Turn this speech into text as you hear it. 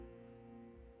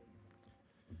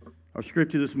Our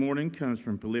scripture this morning comes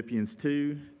from Philippians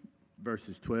 2,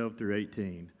 verses 12 through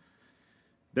 18.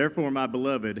 Therefore, my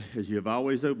beloved, as you have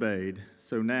always obeyed,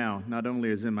 so now, not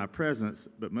only as in my presence,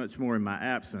 but much more in my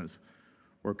absence,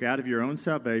 work out of your own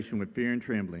salvation with fear and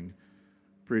trembling.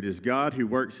 For it is God who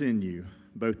works in you,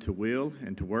 both to will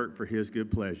and to work for his good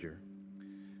pleasure.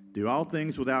 Do all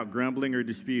things without grumbling or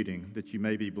disputing, that you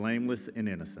may be blameless and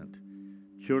innocent,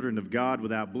 children of God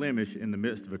without blemish in the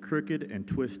midst of a crooked and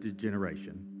twisted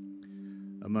generation,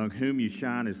 among whom you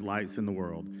shine as lights in the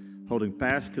world, holding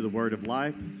fast to the word of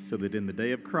life, so that in the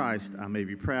day of Christ I may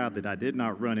be proud that I did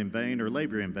not run in vain or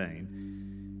labor in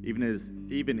vain,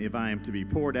 even if I am to be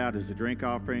poured out as a drink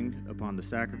offering upon the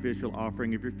sacrificial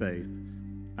offering of your faith.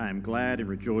 I am glad and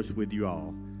rejoice with you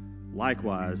all.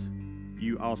 Likewise,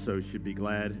 you also should be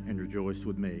glad and rejoice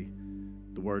with me.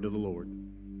 The word of the Lord.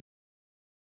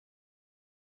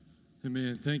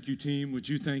 Amen. Thank you, team. Would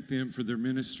you thank them for their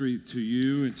ministry to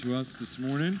you and to us this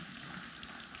morning?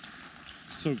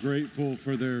 So grateful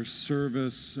for their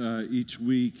service each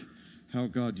week, how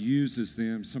God uses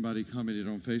them. Somebody commented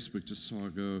on Facebook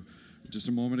just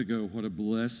a moment ago, what a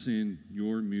blessing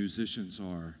your musicians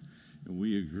are. And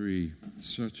we agree.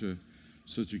 Such a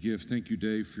gift. Thank you,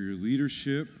 Dave, for your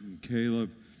leadership, and Caleb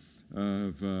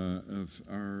of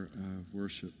our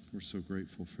worship. We're so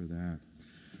grateful for that.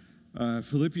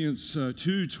 Philippians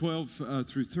 2, 12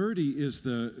 through 30 is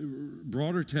the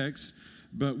broader text,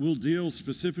 but we'll deal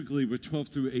specifically with 12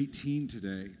 through 18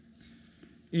 today.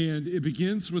 And it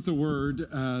begins with the word,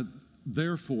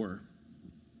 therefore.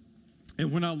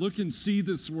 And when I look and see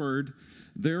this word,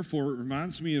 therefore, it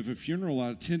reminds me of a funeral I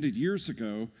attended years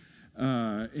ago,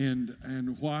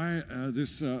 and why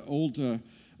this old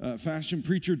fashioned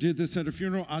preacher did this at a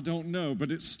funeral, I don't know,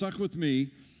 but it stuck with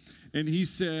me. And he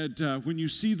said, when you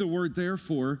see the word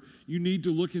therefore, you need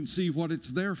to look and see what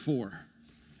it's there for.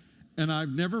 And I've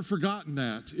never forgotten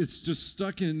that. It's just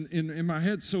stuck in my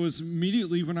head. So as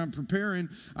immediately when I'm preparing,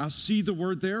 I see the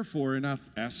word therefore, and I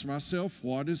ask myself,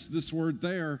 what is this word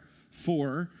there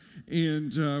for?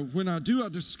 And when I do, I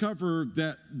discover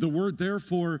that the word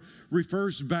therefore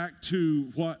refers back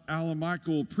to what Alan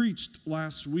Michael preached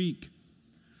last week.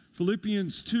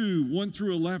 Philippians 2, 1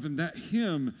 through 11, that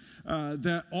hymn,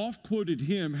 that oft-quoted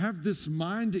hymn, have this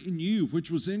mind in you, which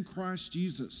was in Christ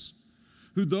Jesus,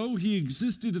 who though he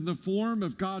existed in the form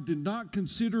of God, did not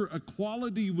consider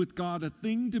equality with God a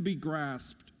thing to be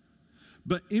grasped,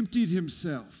 but emptied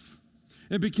himself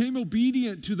and became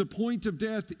obedient to the point of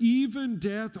death, even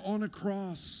death on a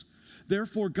cross.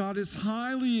 Therefore, God has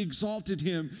highly exalted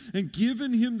him and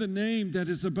given him the name that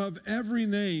is above every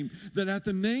name, that at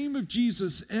the name of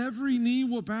Jesus, every knee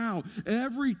will bow,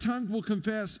 every tongue will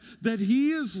confess that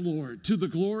he is Lord, to the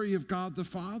glory of God the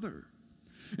Father.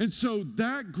 And so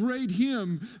that great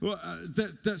hymn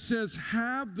that says,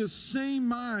 have the same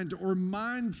mind or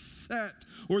mindset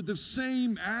or the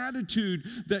same attitude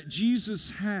that Jesus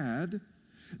had,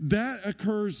 that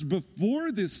occurs before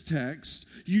this text.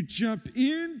 You jump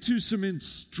into some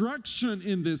instruction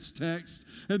in this text,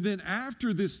 and then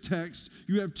after this text,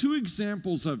 you have two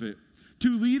examples of it.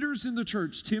 Two leaders in the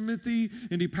church, Timothy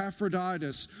and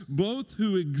Epaphroditus, both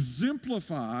who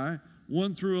exemplify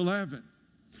 1 through 11.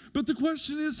 But the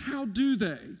question is, how do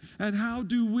they? And how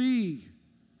do we?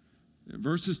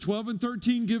 Verses 12 and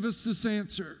 13 give us this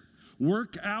answer.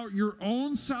 Work out your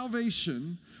own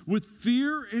salvation with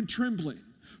fear and trembling.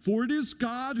 For it is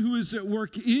God who is at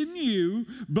work in you,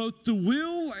 both to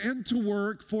will and to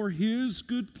work for his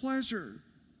good pleasure.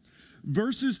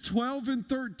 Verses 12 and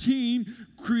 13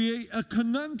 create a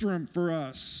conundrum for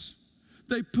us.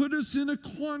 They put us in a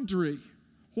quandary.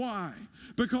 Why?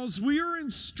 Because we are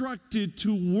instructed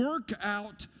to work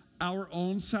out our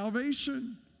own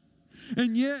salvation.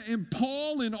 And yet,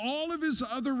 Paul, in all of his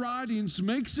other writings,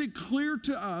 makes it clear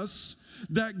to us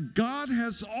that God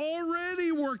has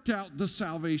already worked out the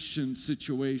salvation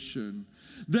situation,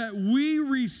 that we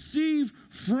receive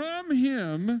from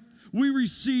him, we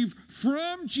receive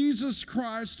from Jesus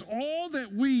Christ all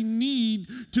that we need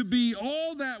to be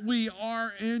all that we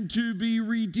are and to be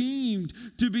redeemed,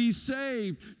 to be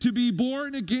saved, to be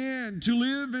born again, to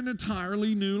live an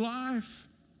entirely new life.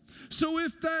 So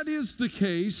if that is the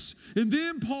case, and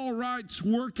then Paul writes,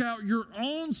 work out your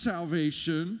own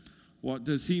salvation, what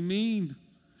does he mean?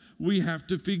 We have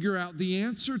to figure out the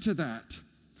answer to that.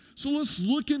 So let's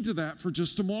look into that for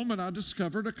just a moment. I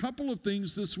discovered a couple of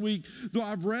things this week, though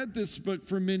I've read this book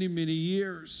for many, many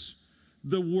years.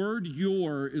 The word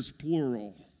your is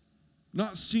plural,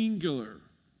 not singular.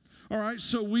 All right,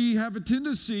 so we have a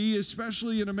tendency,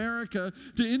 especially in America,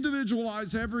 to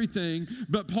individualize everything,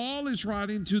 but Paul is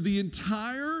writing to the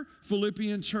entire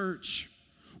Philippian church.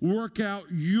 Work out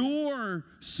your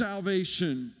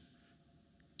salvation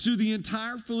to the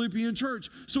entire Philippian church.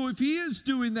 So if he is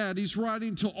doing that, he's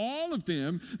writing to all of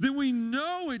them, then we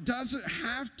know it doesn't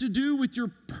have to do with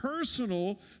your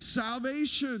personal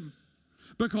salvation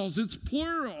because it's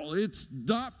plural. It's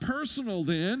not personal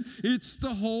then, it's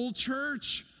the whole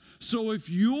church. So if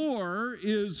your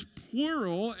is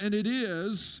plural, and it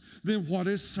is, then what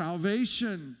is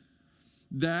salvation?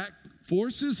 That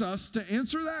forces us to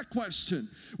answer that question.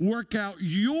 Work out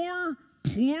your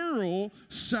plural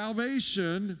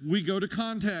salvation. We go to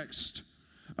context.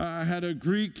 I had a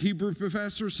Greek Hebrew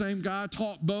professor, same guy,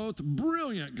 taught both,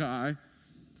 brilliant guy.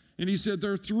 And he said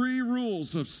there are 3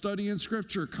 rules of studying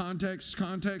Scripture: context,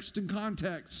 context, and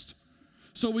context.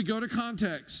 So we go to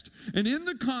context. And in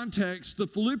the context, the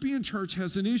Philippian church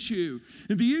has an issue.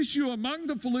 And the issue among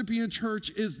the Philippian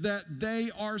church is that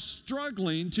they are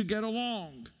struggling to get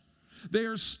along. They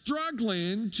are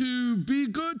struggling to be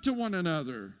good to one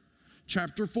another.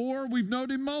 Chapter 4, we've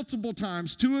noted multiple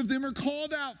times, 2 of them are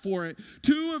called out for it.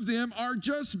 2 of them are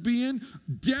just being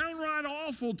downright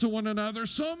awful to one another,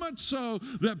 so much so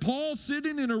that Paul,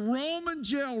 sitting in a Roman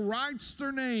jail, writes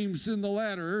their names in the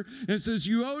letter and says,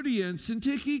 Euodia and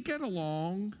Syntyche, get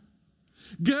along.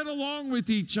 Get along with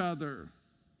each other.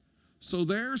 So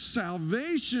their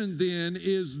salvation then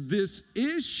is this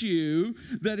issue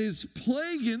that is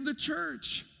plaguing the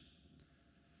church.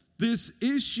 This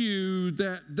issue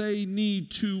that they need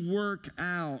to work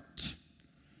out.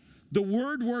 The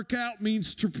word work out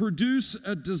means to produce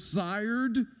a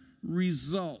desired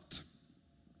result.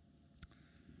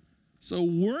 So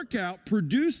work out,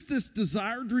 produce this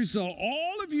desired result,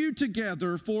 all of you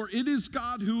together, for it is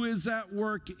God who is at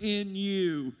work in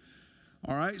you.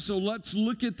 All right, so let's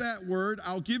look at that word.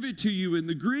 I'll give it to you in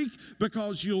the Greek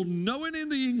because you'll know it in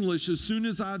the English as soon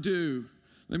as I do.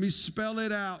 Let me spell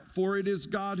it out. For it is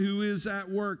God who is at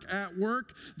work. At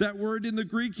work, that word in the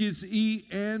Greek is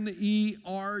E-N-E-R-G-E-O.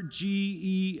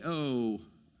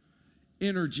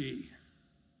 Energy.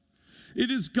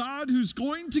 It is God who's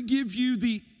going to give you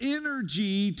the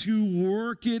energy to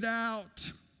work it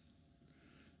out.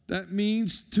 That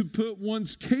means to put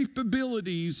one's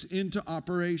capabilities into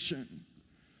operation.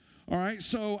 All right,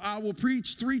 so I will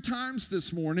preach 3 times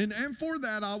this morning, and for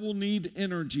that I will need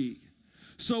energy.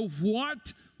 So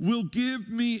what will give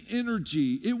me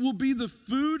energy? It will be the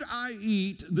food I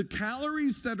eat, the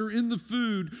calories that are in the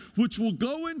food, which will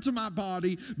go into my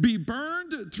body, be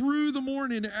burned through the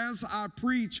morning as I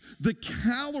preach. The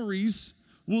calories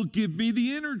will give me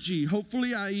the energy.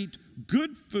 Hopefully I eat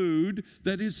good food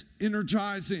that is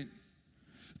energizing.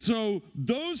 So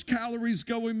those calories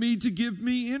go in me to give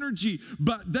me energy,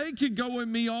 but they could go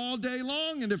in me all day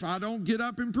long, and if I don't get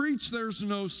up and preach, there's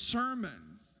no sermon.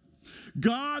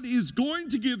 God is going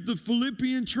to give the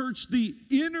Philippian church the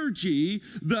energy,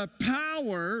 the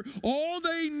power, all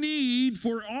they need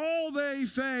for all they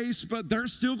face, but they're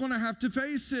still going to have to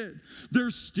face it. They're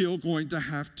still going to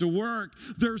have to work.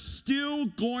 They're still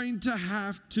going to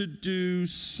have to do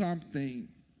something.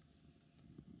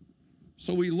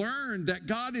 So we learned that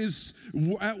God is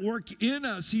at work in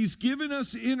us. He's given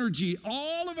us energy,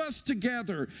 all of us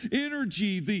together,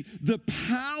 energy, the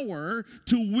power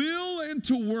to will and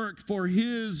to work for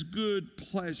His good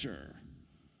pleasure.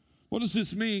 What does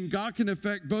this mean? God can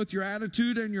affect both your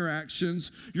attitude and your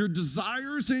actions, your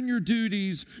desires and your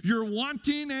duties, your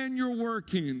wanting and your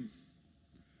working.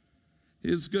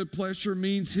 His good pleasure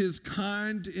means His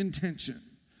kind intention.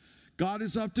 God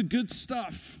is up to good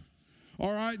stuff.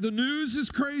 All right, the news is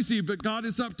crazy, but God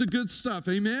is up to good stuff.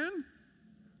 Amen?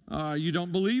 You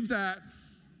don't believe that.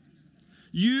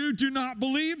 You do not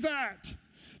believe that.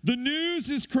 The news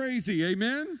is crazy.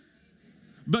 Amen?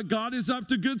 But God is up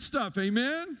to good stuff.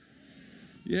 Amen?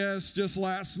 Yes, just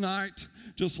last night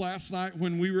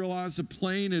when we realized a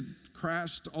plane had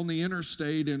crashed on the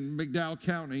interstate in McDowell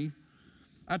County,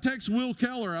 I text Will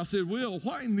Keller. I said, Will,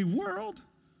 what in the world?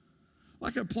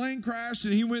 Like a plane crashed,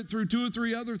 and he went through 2 or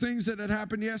 3 other things that had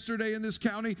happened yesterday in this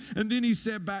county. And then he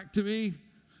said back to me,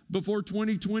 before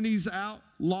 2020's out,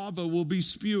 lava will be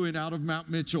spewing out of Mount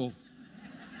Mitchell.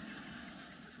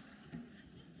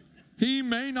 He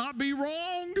may not be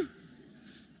wrong.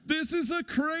 This is a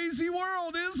crazy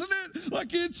world, isn't it?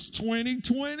 Like it's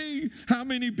 2020. How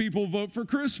many people vote for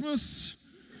Christmas?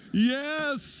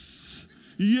 Yes.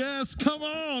 Yes, come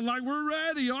on, like we're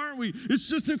ready, aren't we? It's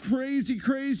just a crazy,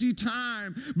 crazy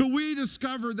time. But we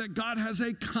discovered that God has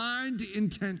a kind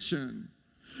intention.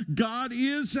 God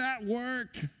is at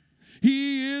work.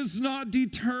 He is not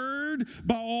deterred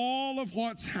by all of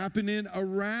what's happening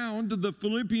around the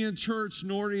Philippian church,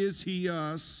 nor is He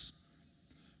us.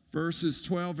 Verses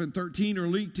 12 and 13 are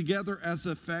linked together as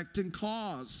effect and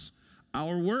cause.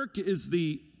 Our work is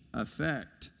the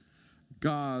effect.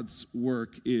 God's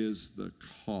work is the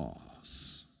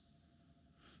cause.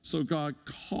 So God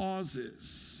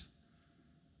causes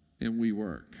and we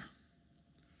work.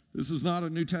 This is not a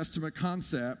New Testament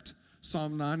concept.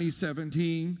 Psalm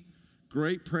 90:17,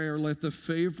 great prayer, let the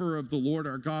favor of the Lord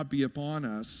our God be upon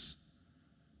us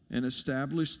and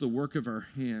establish the work of our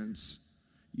hands.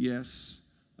 Yes,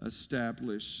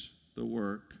 establish the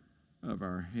work of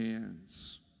our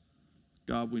hands.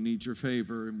 God, we need your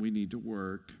favor and we need to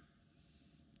work.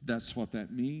 That's what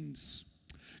that means.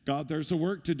 God, there's a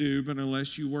work to do, but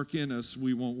unless you work in us,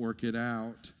 we won't work it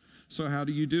out. So how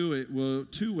do you do it? Well,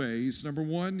 two ways. Number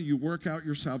one, you work out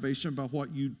your salvation by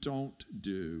what you don't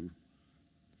do.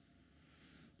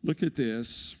 Look at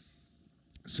this.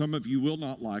 Some of you will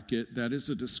not like it. That is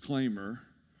a disclaimer,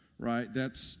 right?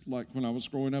 That's like when I was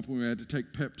growing up when we had to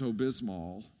take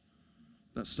Pepto-Bismol.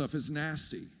 That stuff is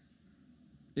nasty.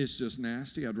 It's just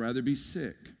nasty. I'd rather be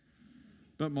sick.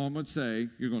 But Mom would say,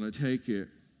 you're going to take it.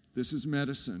 This is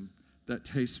medicine that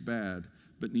tastes bad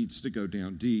but needs to go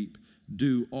down deep.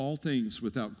 Do all things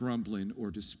without grumbling or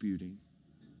disputing.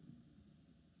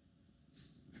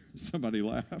 Somebody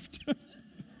laughed.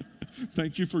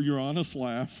 Thank you for your honest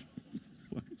laugh.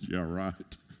 Yeah,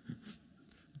 right.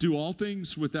 Do all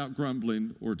things without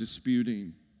grumbling or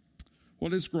disputing.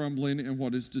 What is grumbling and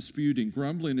what is disputing?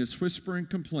 Grumbling is whispering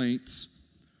complaints,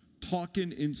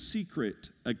 talking in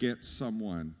secret against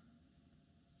someone,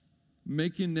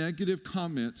 making negative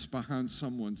comments behind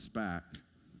someone's back.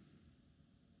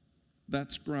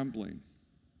 That's grumbling.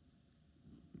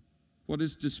 What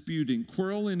is disputing?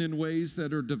 Quarreling in ways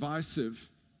that are divisive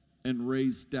and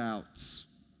raise doubts.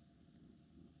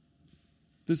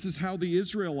 This is how the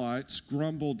Israelites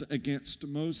grumbled against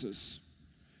Moses.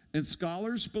 And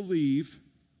scholars believe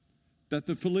that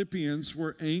the Philippians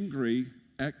were angry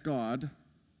at God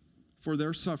for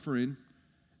their suffering,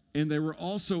 and they were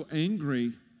also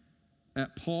angry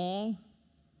at Paul,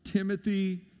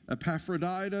 Timothy,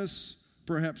 Epaphroditus,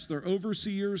 perhaps their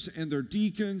overseers and their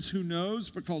deacons, who knows,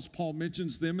 because Paul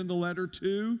mentions them in the letter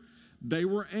too. They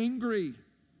were angry.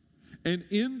 And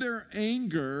in their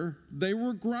anger, they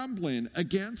were grumbling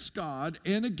against God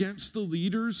and against the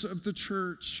leaders of the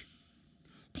church.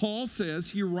 Paul says,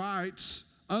 he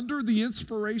writes, under the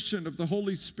inspiration of the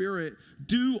Holy Spirit,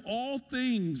 do all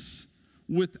things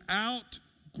without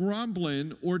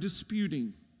grumbling or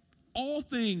disputing. All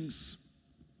things.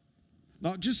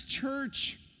 Not just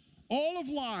church, all of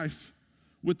life,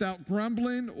 without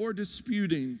grumbling or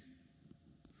disputing.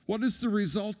 What is the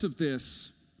result of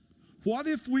this? What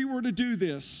if we were to do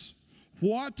this?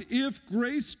 What if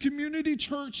Grace Community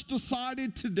Church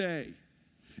decided today,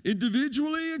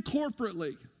 individually and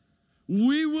corporately,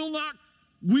 we will not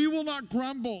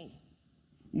grumble.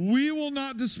 We will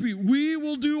not dispute. We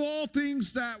will do all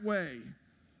things that way.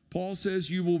 Paul says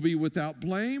you will be without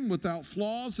blame, without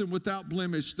flaws, and without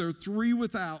blemish. There are three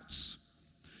withouts.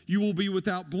 You will be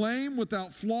without blame,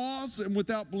 without flaws, and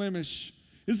without blemish.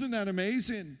 Isn't that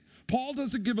amazing? Paul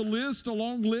doesn't give a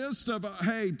long list of,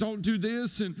 hey, don't do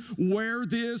this and wear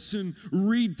this and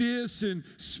read this and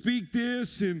speak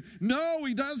this. And no,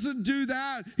 he doesn't do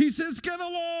that. He says, get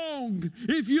along.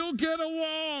 If you'll get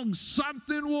along,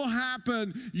 something will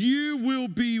happen. You will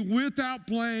be without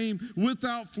blame,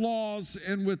 without flaws,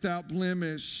 and without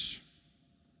blemish.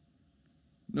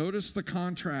 Notice the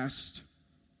contrast.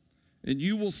 And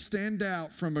you will stand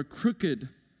out from a crooked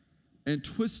and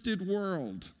twisted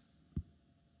world.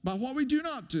 By what we do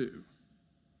not do.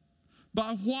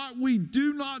 By what we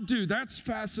do not do. That's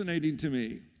fascinating to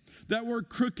me. That word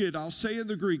crooked, I'll say in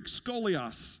the Greek,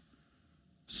 scoliosis.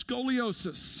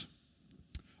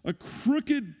 A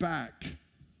crooked back.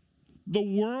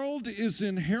 The world is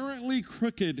inherently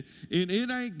crooked and it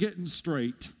ain't getting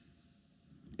straight.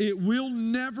 It will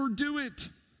never do it.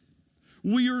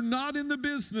 We are not in the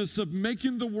business of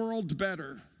making the world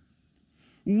better.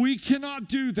 We cannot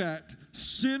do that.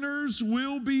 Sinners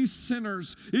will be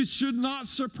sinners. It should not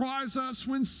surprise us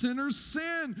when sinners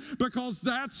sin, because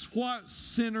that's what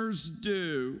sinners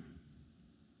do.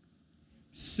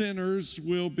 Sinners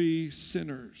will be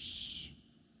sinners.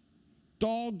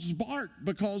 Dogs bark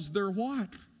because they're what?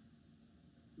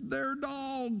 They're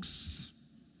dogs.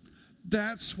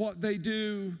 That's what they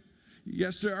do.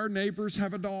 Yesterday, our neighbors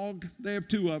have a dog. They have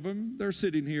two of them. They're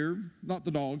sitting here. Not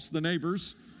the dogs, the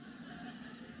neighbors.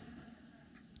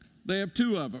 They have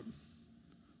two of them.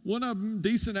 One of them,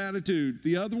 decent attitude.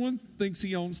 The other one thinks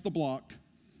he owns the block.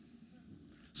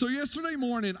 So yesterday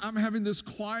morning, I'm having this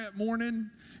quiet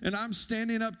morning, and I'm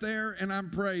standing up there, and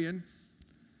I'm praying.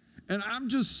 And I'm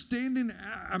just standing,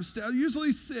 I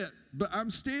usually sit, but I'm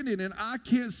standing and I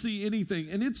can't see anything.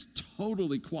 And it's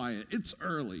totally quiet. It's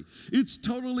early. It's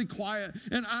totally quiet.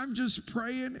 And I'm just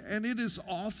praying and it is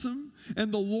awesome.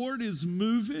 And the Lord is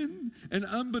moving. And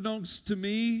unbeknownst to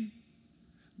me,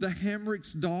 the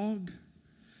Hamrick's dog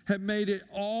had made it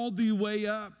all the way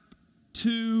up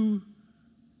to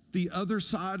the other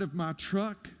side of my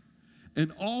truck.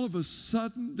 And all of a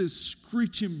sudden, this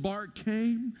screeching bark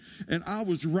came, and I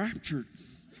was raptured.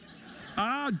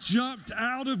 I jumped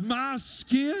out of my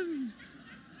skin.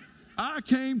 I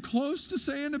came close to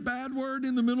saying a bad word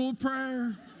in the middle of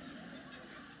prayer.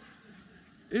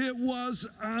 It was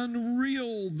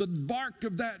unreal, the bark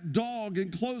of that dog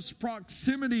in close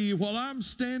proximity while I'm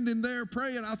standing there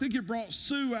praying. I think it brought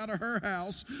Sue out of her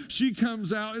house. She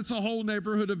comes out. It's a whole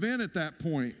neighborhood event at that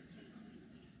point.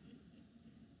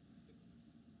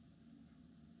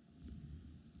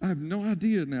 I have no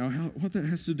idea now what that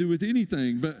has to do with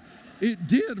anything, but it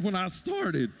did when I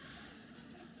started.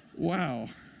 Wow.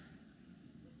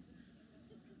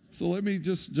 So let me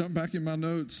just jump back in my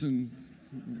notes and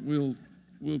we'll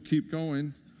keep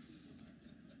going.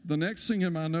 The next thing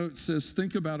in my notes says,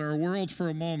 think about our world for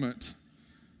a moment.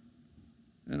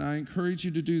 And I encourage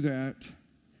you to do that.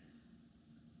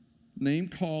 Name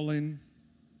calling,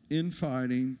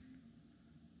 infighting,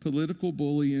 political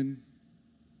bullying,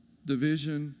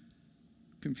 division,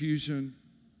 confusion,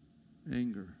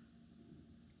 anger.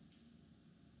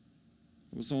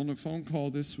 I was on a phone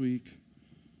call this week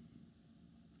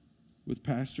with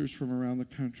pastors from around the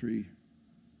country,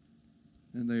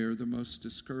 and they are the most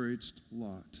discouraged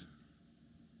lot.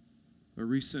 A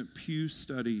recent Pew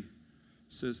study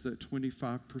says that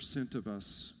 25% of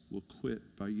us will quit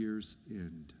by year's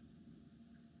end.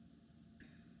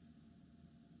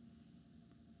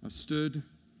 I stood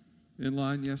in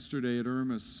line yesterday at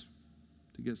Irma's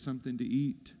to get something to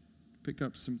eat, pick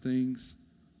up some things.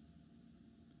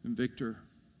 And Victor,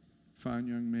 fine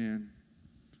young man,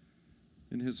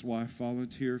 and his wife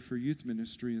volunteer for youth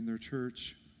ministry in their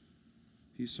church.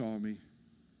 He saw me.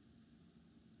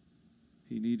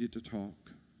 He needed to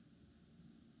talk.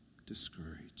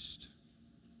 Discouraged.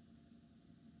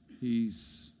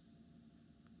 He's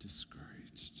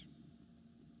discouraged.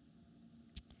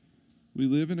 We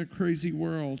live in a crazy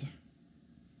world.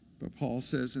 But Paul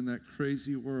says in that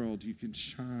crazy world, you can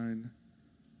shine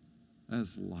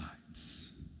as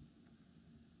lights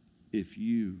if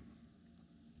you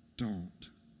don't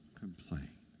complain.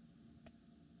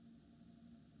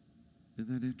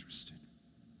 Isn't that interesting?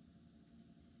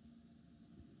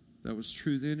 That was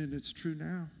true then and it's true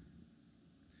now.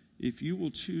 If you will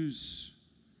choose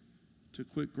to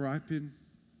quit griping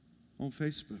on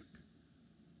Facebook,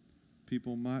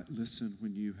 people might listen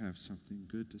when you have something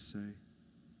good to say.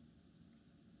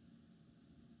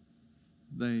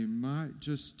 They might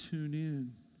just tune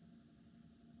in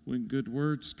when good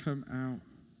words come out.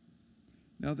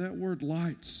 Now that word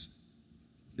lights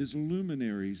is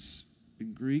luminaries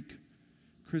in Greek.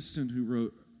 Kristen, who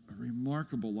wrote a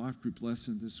remarkable life group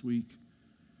lesson this week,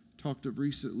 talked of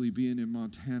recently being in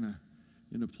Montana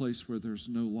in a place where there's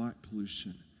no light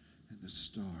pollution and the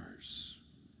stars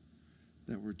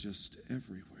that were just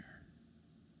everywhere.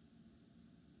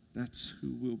 That's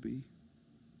who we'll be.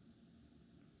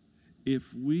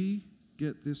 If we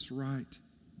get this right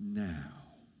now,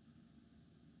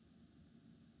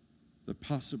 the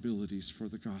possibilities for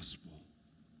the gospel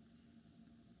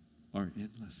are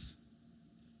endless.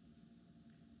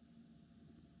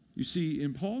 You see,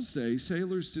 in Paul's day,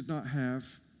 sailors did not have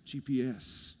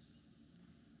GPS.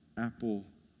 Apple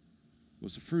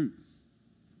was a fruit,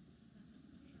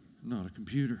 not a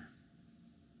computer,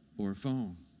 or a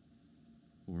phone,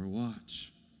 or a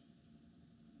watch.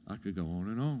 I could go on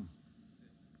and on.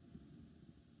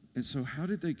 And so how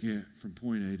did they get from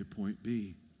point A to point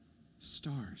B?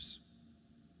 Stars.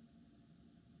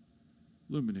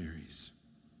 Luminaries.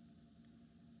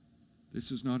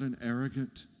 This is not an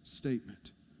arrogant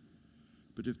statement,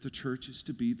 but if the church is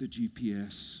to be the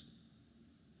GPS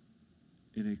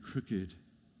in a crooked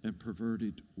and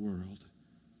perverted world,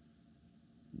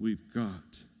 we've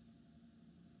got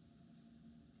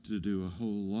to do a whole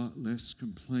lot less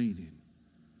complaining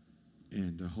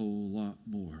and a whole lot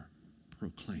more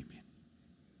proclaiming.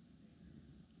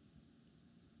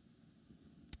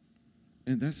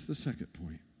 And that's the second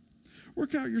point.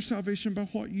 Work out your salvation by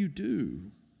what you do.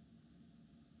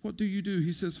 What do you do?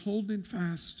 He says, holding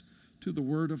fast to the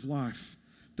word of life.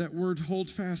 That word hold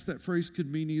fast, that phrase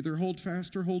could mean either hold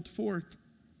fast or hold forth.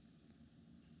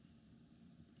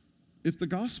 If the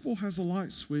gospel has a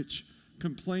light switch,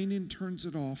 complaining turns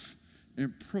it off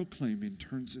and proclaiming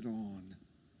turns it on.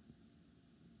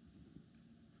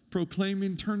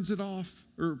 Proclaiming turns it off,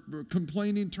 or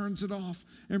complaining turns it off,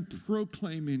 and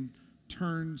proclaiming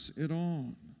turns it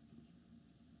on.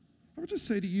 I would just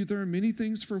say to you, there are many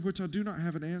things for which I do not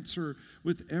have an answer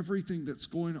with everything that's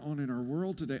going on in our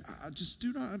world today. I just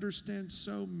do not understand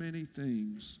so many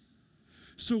things.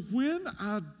 So when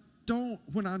I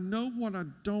know what I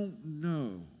don't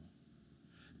know,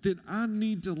 then I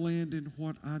need to land in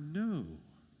what I know.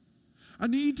 I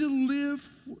need to live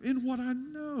in what I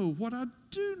know, what I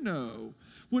do know.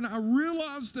 When I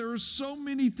realize there are so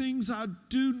many things I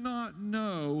do not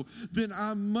know, then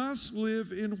I must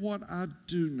live in what I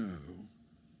do know.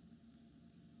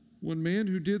 One man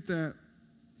who did that,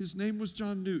 his name was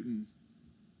John Newton.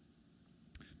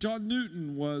 John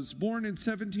Newton was born in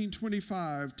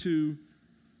 1725 to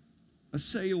a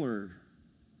sailor.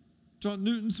 John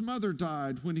Newton's mother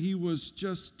died when he was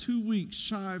just 2 weeks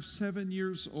shy of 7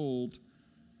 years old.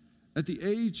 At the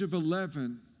age of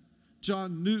 11,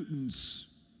 John Newton's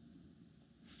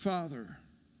father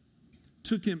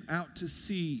took him out to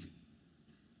sea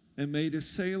and made a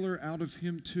sailor out of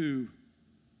him too.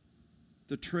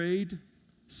 The trade,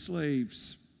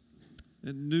 slaves,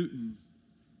 and Newton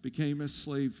became a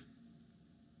slave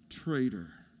trader.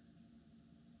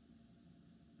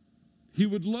 He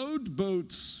would load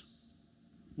boats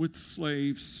with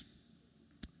slaves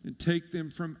and take them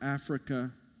from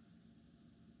Africa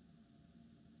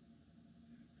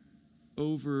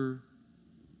over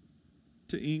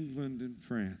to England and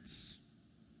France.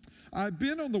 I've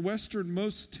been on the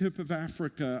westernmost tip of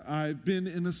Africa. I've been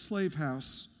in a slave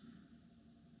house.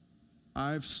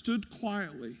 I've stood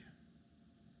quietly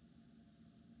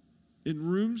in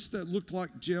rooms that looked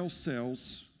like jail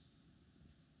cells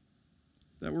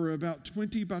that were about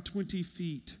 20 by 20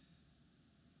 feet,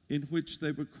 in which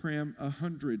they would cram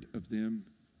 100 of them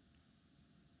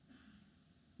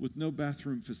with no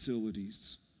bathroom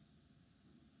facilities.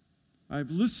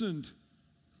 I've listened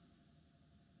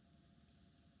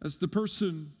as the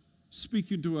person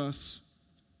speaking to us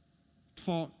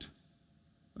talked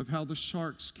of how the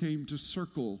sharks came to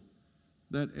circle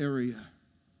that area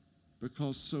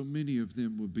because so many of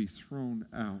them would be thrown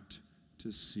out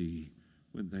to sea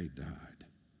when they died.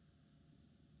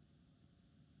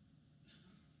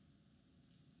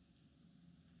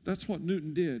 That's what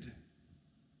Newton did.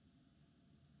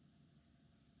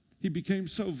 He became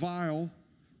so vile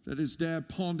that his dad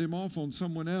pawned him off on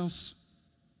someone else.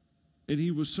 And he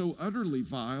was so utterly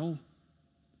vile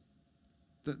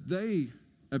that they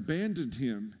abandoned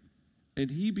him, and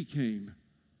he became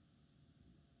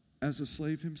as a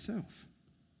slave himself.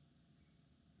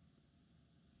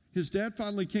 His dad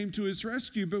finally came to his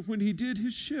rescue, but when he did,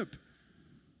 his ship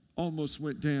almost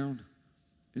went down.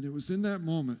 And it was in that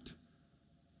moment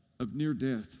of near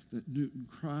death that Newton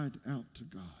cried out to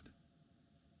God.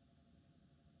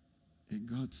 And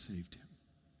God saved him,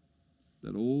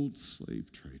 that old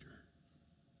slave trader.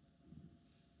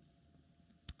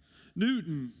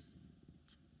 Newton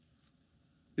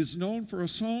is known for a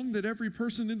song that every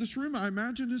person in this room, I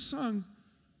imagine, has sung.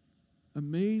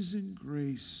 Amazing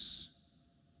grace,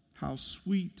 how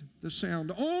sweet the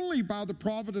sound. Only by the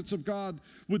providence of God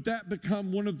would that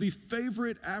become one of the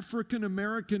favorite African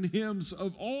American hymns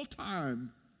of all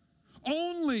time.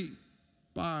 Only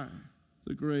by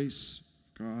the grace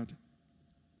of God.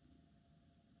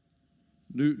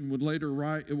 Newton would later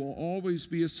write, "It will always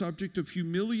be a subject of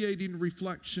humiliating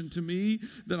reflection to me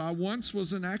that I once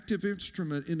was an active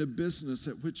instrument in a business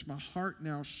at which my heart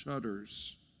now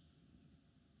shudders."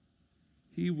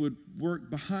 He would work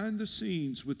behind the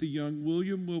scenes with the young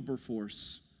William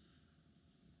Wilberforce.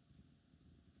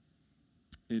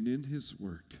 And in his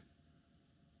work,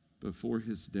 before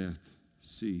his death,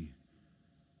 see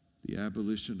the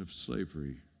abolition of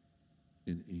slavery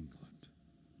in England.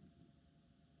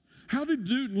 How did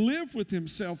Newton live with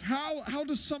himself? How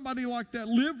does somebody like that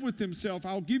live with himself?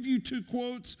 I'll give you two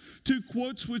quotes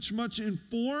which must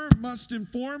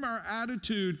inform our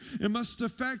attitude and must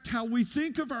affect how we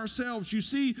think of ourselves. You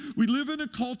see, we live in a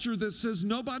culture that says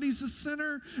nobody's a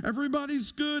sinner,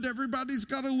 everybody's good, everybody's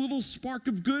got a little spark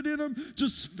of good in them.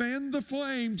 Just fan the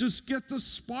flame, just get the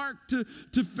spark to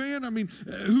fan. I mean,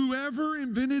 whoever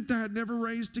invented that never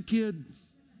raised a kid.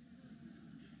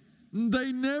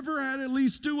 They never had at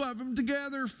least two of them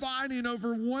together fighting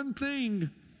over one thing.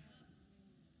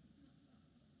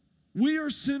 We are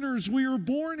sinners. We are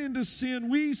born into sin.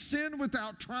 We sin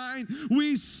without trying.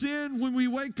 We sin when we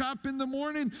wake up in the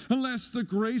morning unless the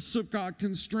grace of God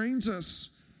constrains us.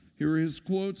 Here are his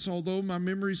quotes. Although my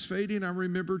memory's fading, I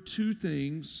remember two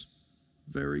things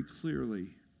very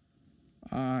clearly.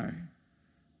 I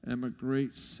am a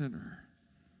great sinner,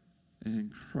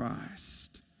 and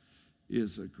Christ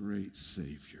is a great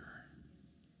Savior.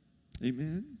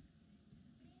 Amen?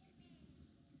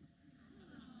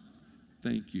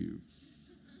 Thank you.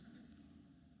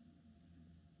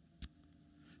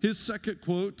 His second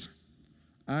quote,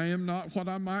 I am not what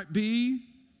I might be.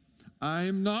 I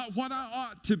am not what I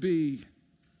ought to be.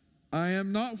 I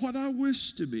am not what I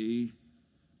wish to be.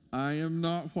 I am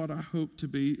not what I hope to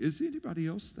be. Is anybody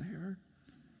else there?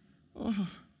 Oh.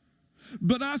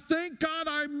 But I thank God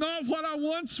I'm not what I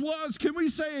once was. Can we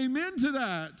say amen to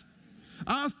that?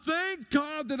 I thank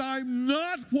God that I'm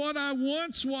not what I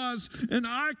once was, and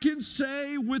I can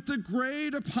say with the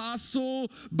great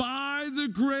apostle, by the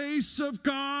grace of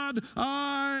God,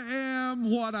 I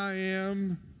am what I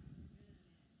am.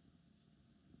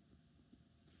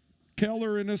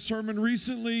 Keller, in a sermon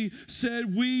recently,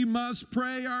 said we must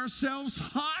pray ourselves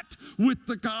hot with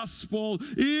the gospel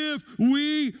if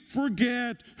we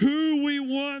forget who we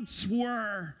once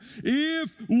were.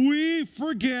 If we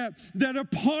forget that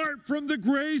apart from the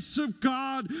grace of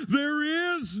God, there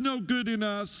is no good in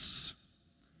us,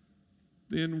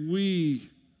 then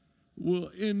we will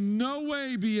in no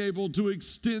way be able to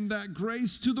extend that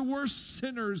grace to the worst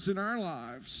sinners in our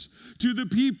lives, to the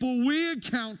people we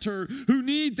encounter who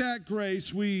need that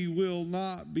grace. We will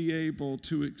not be able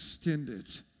to extend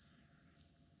it.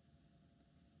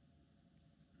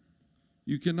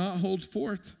 You cannot hold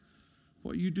forth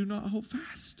what you do not hold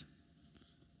fast.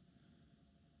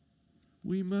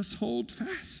 We must hold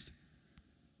fast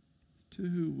to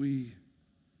who we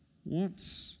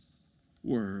once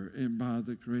were, and by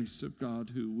the grace of God,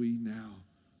 who we now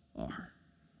are.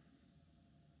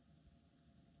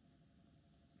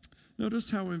 Notice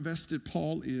how invested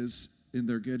Paul is in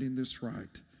their getting this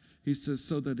right. He says,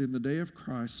 so that in the day of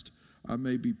Christ I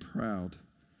may be proud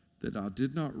that I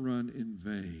did not run in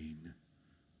vain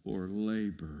or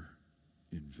labor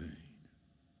in vain.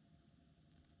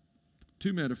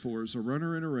 Two metaphors, a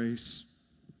runner in a race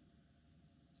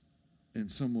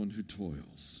and someone who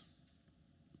toils.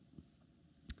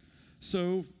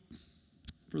 So,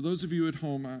 for those of you at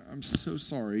home, I'm so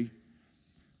sorry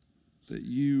that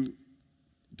you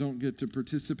don't get to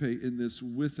participate in this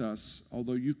with us,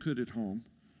 although you could at home.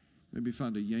 Maybe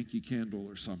find a Yankee Candle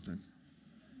or something.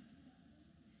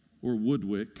 Or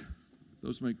Woodwick.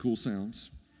 Those make cool sounds.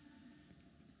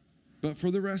 But for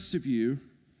the rest of you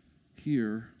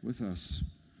here with us,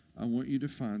 I want you to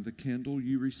find the candle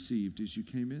you received as you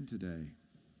came in today.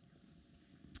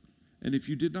 And if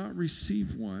you did not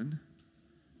receive one,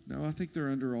 no, I think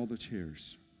they're under all the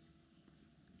chairs.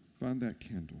 Find that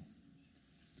candle.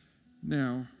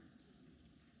 Now,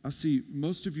 I see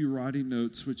most of you writing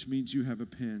notes, which means you have a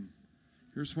pen.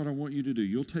 Here's what I want you to do.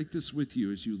 You'll take this with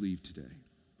you as you leave today.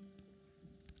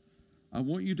 I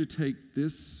want you to take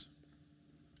this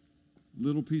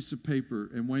little piece of paper,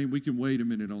 and Wayne, we can wait a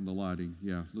minute on the lighting.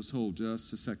 Yeah, let's hold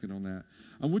just a second on that.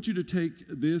 I want you to take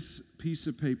this piece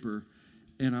of paper,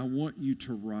 and I want you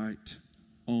to write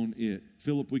on it.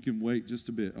 Philip, we can wait just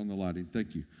a bit on the lighting.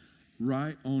 Thank you.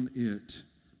 Write on it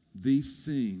the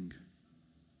thing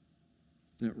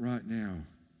that right now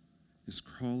is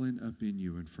crawling up in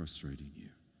you and frustrating you.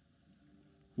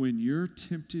 When you're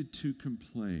tempted to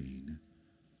complain,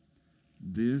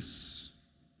 this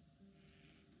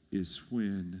is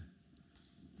when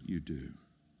you do.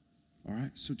 All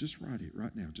right? So just write it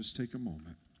right now. Just take a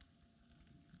moment.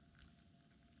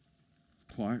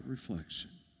 Quiet reflection.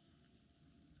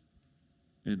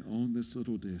 And on this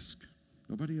little disc,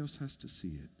 nobody else has to see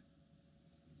it.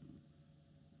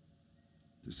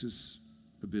 This is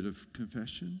a bit of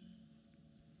confession,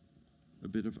 a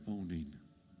bit of owning.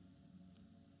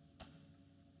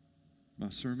 My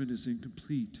sermon is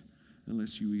incomplete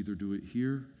unless you either do it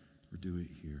here or do it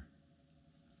here.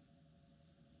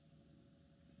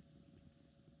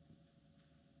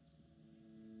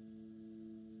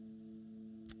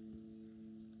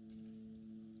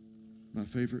 My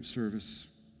favorite service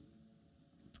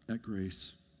at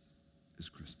Grace is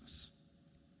Christmas.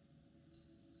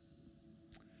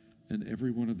 And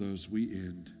every one of those we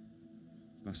end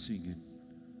by singing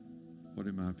what,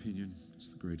 in my opinion,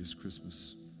 is the greatest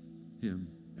Christmas hymn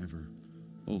ever,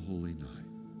 O Holy Night.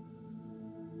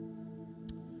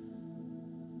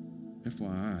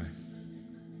 FYI,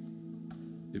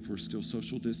 if we're still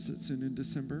social distancing in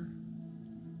December,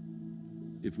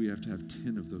 if we have to have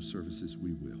 10 of those services,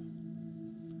 we will.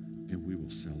 And we will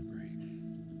celebrate.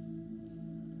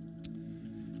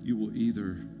 You will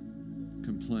either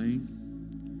complain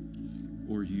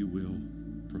or you will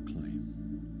proclaim.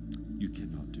 You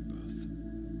cannot do both.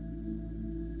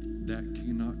 That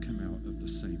cannot come out of the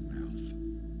same mouth.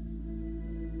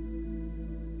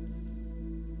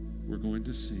 We're going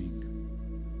to sing.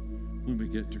 when we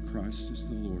get to Christ as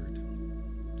the Lord,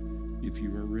 if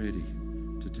you are ready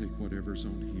to take whatever's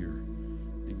on here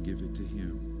and give it to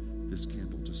Him, this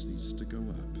candle just needs to go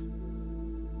up.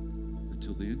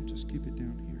 Until then, just keep it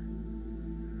down here.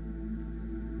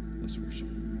 Let's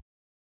worship.